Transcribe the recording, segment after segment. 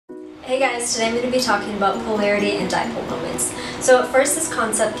Hey guys, today I'm going to be talking about polarity and dipole moments. So at first this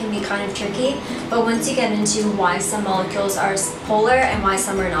concept can be kind of tricky, but once you get into why some molecules are polar and why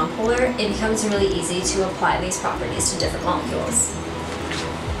some are non-polar, it becomes really easy to apply these properties to different molecules.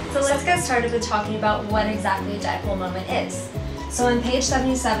 So let's get started with talking about what exactly a dipole moment is. So on page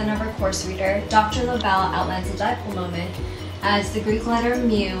 77 of our course reader, Dr. Lavelle outlines a dipole moment as the Greek letter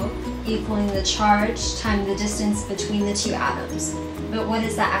mu equaling the charge times the distance between the two atoms. But what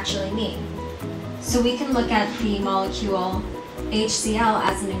does that actually mean? So we can look at the molecule HCl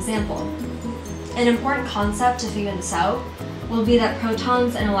as an example. An important concept to figure this out will be that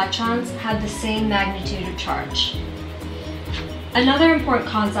protons and electrons have the same magnitude of charge. Another important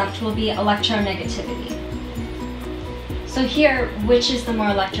concept will be electronegativity. So here, which is the more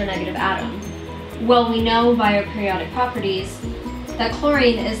electronegative atom? Well, we know by our periodic properties that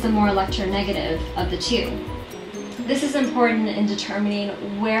chlorine is the more electronegative of the two. This is important in determining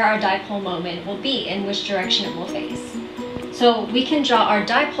where our dipole moment will be and which direction it will face. So we can draw our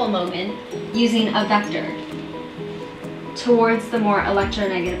dipole moment using a vector towards the more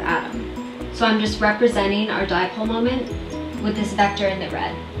electronegative atom. So I'm just representing our dipole moment with this vector in the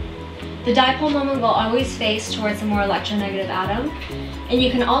red. The dipole moment will always face towards the more electronegative atom, and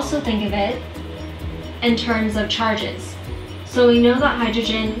you can also think of it in terms of charges. So we know that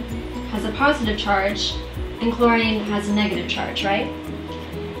hydrogen has a positive charge and chlorine has a negative charge, right?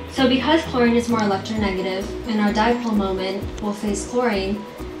 So because chlorine is more electronegative and our dipole moment will face chlorine,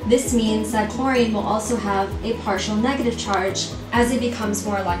 this means that chlorine will also have a partial negative charge as it becomes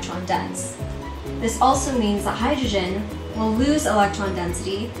more electron dense. This also means that hydrogen will lose electron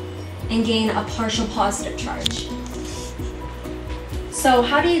density and gain a partial positive charge. So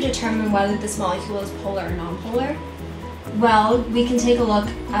how do you determine whether this molecule is polar or non-polar? Well, we can take a look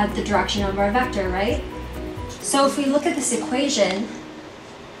at the direction of our vector, right? So if we look at this equation,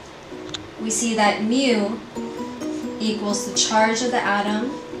 we see that mu equals the charge of the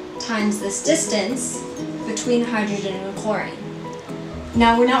atom times this distance between hydrogen and chlorine.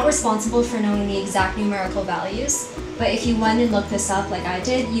 Now, we're not responsible for knowing the exact numerical values, but if you went and looked this up like I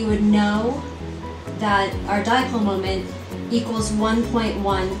did, you would know that our dipole moment equals 1.1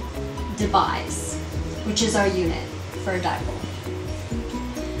 debye, which is our unit for a dipole.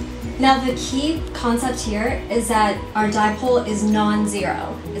 Now the key concept here is that our dipole is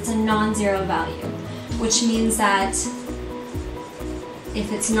non-zero. It's a non-zero value, which means that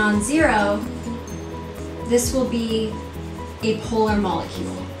if it's non-zero, this will be a polar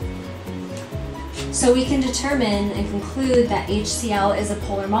molecule. So we can determine and conclude that HCl is a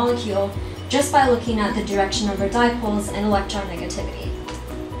polar molecule just by looking at the direction of our dipoles and electronegativity.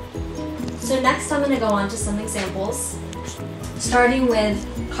 So next I'm going to go on to some examples, starting with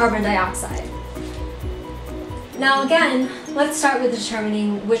carbon dioxide. Now again, let's start with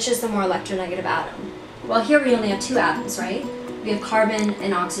determining which is the more electronegative atom. Well, here we only have two atoms, right? We have carbon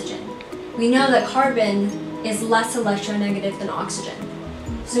and oxygen. We know that carbon is less electronegative than oxygen.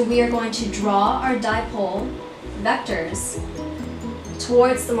 So we are going to draw our dipole vectors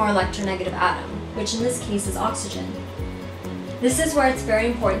towards the more electronegative atom, which in this case is oxygen. This is where it's very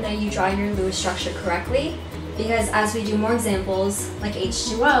important that you draw your Lewis structure correctly, because as we do more examples, like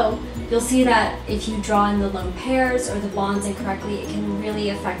H2O, you'll see that if you draw in the lone pairs or the bonds incorrectly, it can really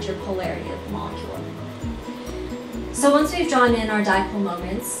affect your polarity of the molecule. So once we've drawn in our dipole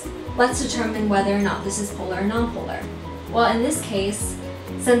moments, let's determine whether or not this is polar or non-polar. Well, in this case,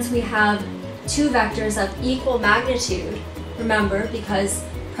 since we have two vectors of equal magnitude, remember, because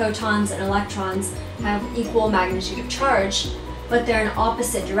protons and electrons have equal magnitude of charge, but they're in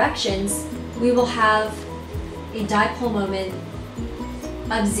opposite directions, we will have a dipole moment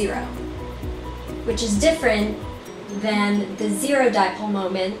of 0, which is different than the zero dipole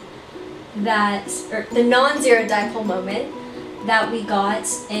moment or the non-zero dipole moment that we got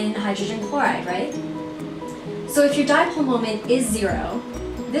in hydrogen chloride, right? So if your dipole moment is 0,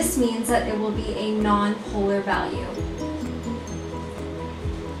 this means that it will be a non-polar value.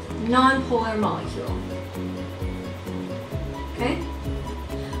 Non-polar molecule. Okay?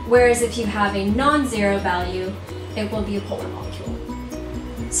 Whereas if you have a non-zero value, it will be a polar molecule.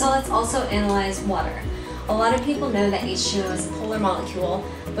 So let's also analyze water. A lot of people know that H2O is a polar molecule,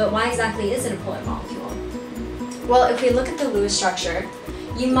 but why exactly is it a polar molecule? Well, if we look at the Lewis structure,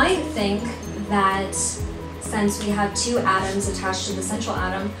 you might think that since we have two atoms attached to the central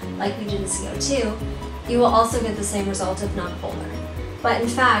atom, like we did in CO2, you will also get the same result of non-polar. But in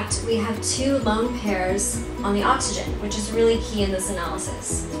fact, we have two lone pairs on the oxygen, which is really key in this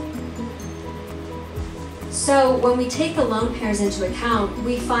analysis. So when we take the lone pairs into account,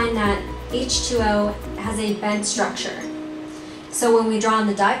 we find that H2O has a bent structure. So when we draw on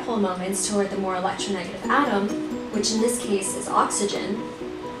the dipole moments toward the more electronegative atom, which in this case is oxygen,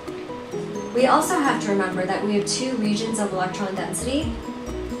 we also have to remember that we have two regions of electron density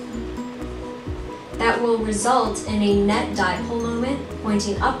that will result in a net dipole moment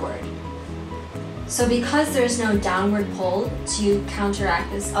pointing upward. So because there's no downward pull to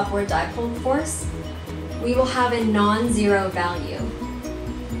counteract this upward dipole force, we will have a non-zero value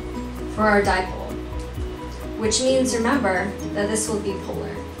for our dipole, which means, remember, that this will be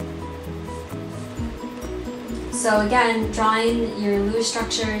polar. So again, drawing your Lewis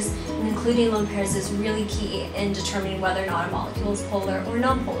structures and including lone pairs is really key in determining whether or not a molecule is polar or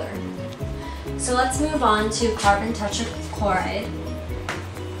non-polar. So let's move on to carbon tetrachloride.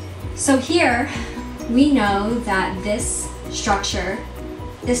 So here, we know that this structure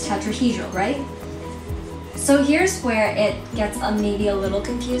is tetrahedral, right? So here's where it gets maybe a little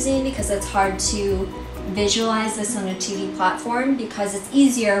confusing because it's hard to visualize this on a 2D platform because it's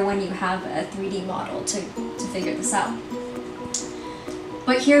easier when you have a 3D model to figure this out.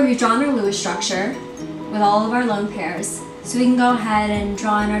 But here we've drawn our Lewis structure with all of our lone pairs, so we can go ahead and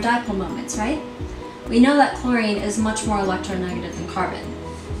draw in our dipole moments, right? We know that chlorine is much more electronegative than carbon.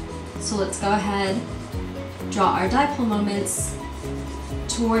 So let's go ahead, draw our dipole moments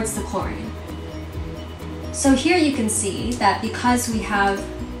towards the chlorine. So here you can see that because we have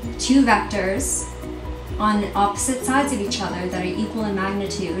two vectors on opposite sides of each other that are equal in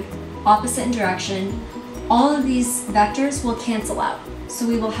magnitude, opposite in direction, all of these vectors will cancel out. So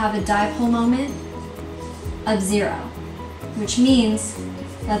we will have a dipole moment of 0, which means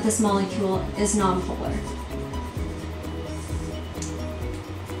that this molecule is nonpolar.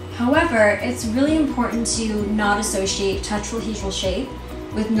 However, it's really important to not associate tetrahedral shape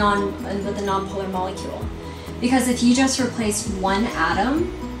with a nonpolar molecule. Because if you just replace one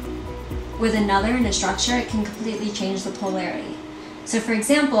atom with another in a structure, it can completely change the polarity. So for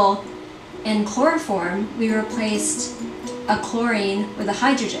example, in chloroform, we replaced a chlorine with a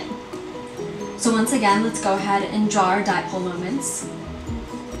hydrogen. So once again, let's go ahead and draw our dipole moments.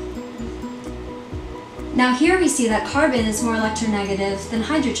 Now here we see that carbon is more electronegative than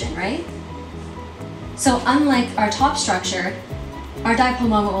hydrogen, right? So unlike our top structure, our dipole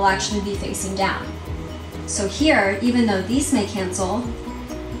moment will actually be facing down. So here, even though these may cancel,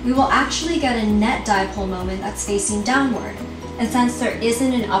 we will actually get a net dipole moment that's facing downward. And since there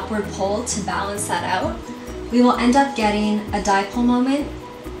isn't an upward pull to balance that out, we will end up getting a dipole moment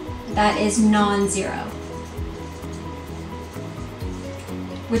that is non-zero,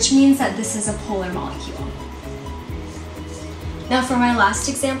 which means that this is a polar molecule. Now for my last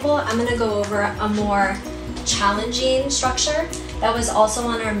example, I'm going to go over a more challenging structure that was also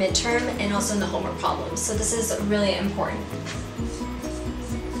on our midterm and also in the homework problem. So this is a really important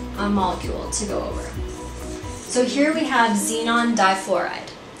molecule to go over. So here we have xenon difluoride.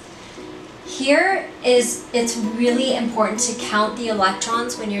 Here it's really important to count the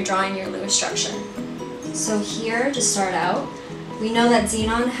electrons when you're drawing your Lewis structure. So here, to start out, we know that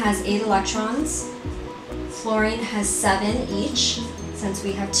xenon has 8 electrons, fluorine has 7 each. Since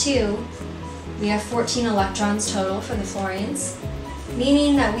we have 2, we have 14 electrons total for the fluorines,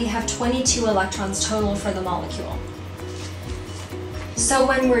 meaning that we have 22 electrons total for the molecule. So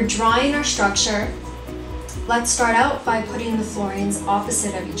when we're drawing our structure, let's start out by putting the fluorines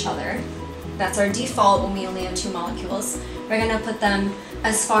opposite of each other. That's our default when we only have 2 molecules. We're going to put them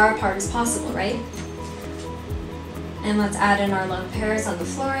as far apart as possible, right? And let's add in our lone pairs on the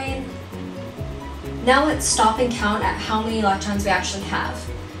fluorine. Now let's stop and count at how many electrons we actually have.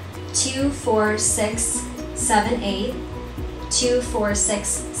 2, 4, 6, 7, 8. 2, 4, 6,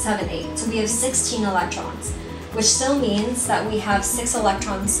 7, 8. So we have 16 electrons, which still means that we have 6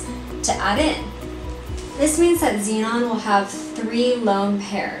 electrons to add in. This means that xenon will have 3 lone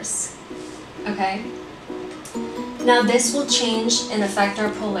pairs. Okay? Now this will change and affect our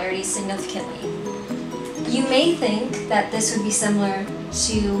polarity significantly. You may think that this would be similar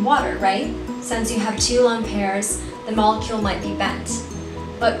to water, right? Since you have 2 lone pairs, the molecule might be bent.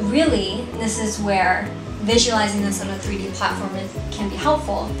 But really, this is where visualizing this on a 3D platform can be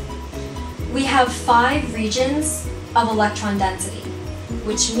helpful. We have 5 regions of electron density,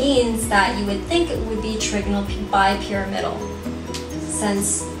 which means that you would think it would be trigonal bipyramidal,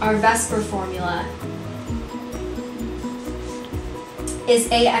 since our VSEPR formula is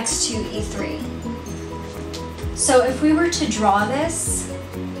AX2E3. So if we were to draw this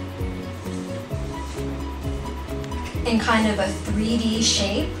in kind of a 3D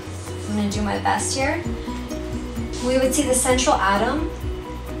shape, I'm going to do my best here, we would see the central atom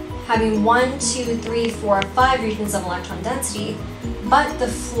having 1, 2, 3, 4, 5 regions of electron density, but the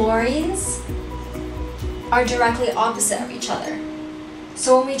fluorines are directly opposite of each other.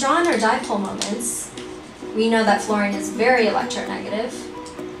 So when we draw in our dipole moments, we know that fluorine is very electronegative.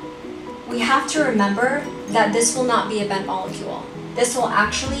 We have to remember that this will not be a bent molecule. This will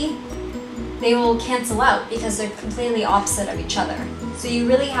actually, they will cancel out because they're completely opposite of each other. So you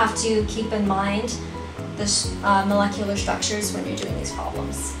really have to keep in mind the molecular structures when you're doing these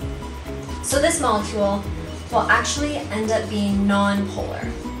problems. So this molecule will actually end up being non-polar.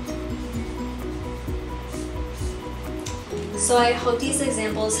 So I hope these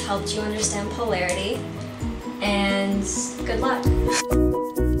examples helped you understand polarity, and good luck!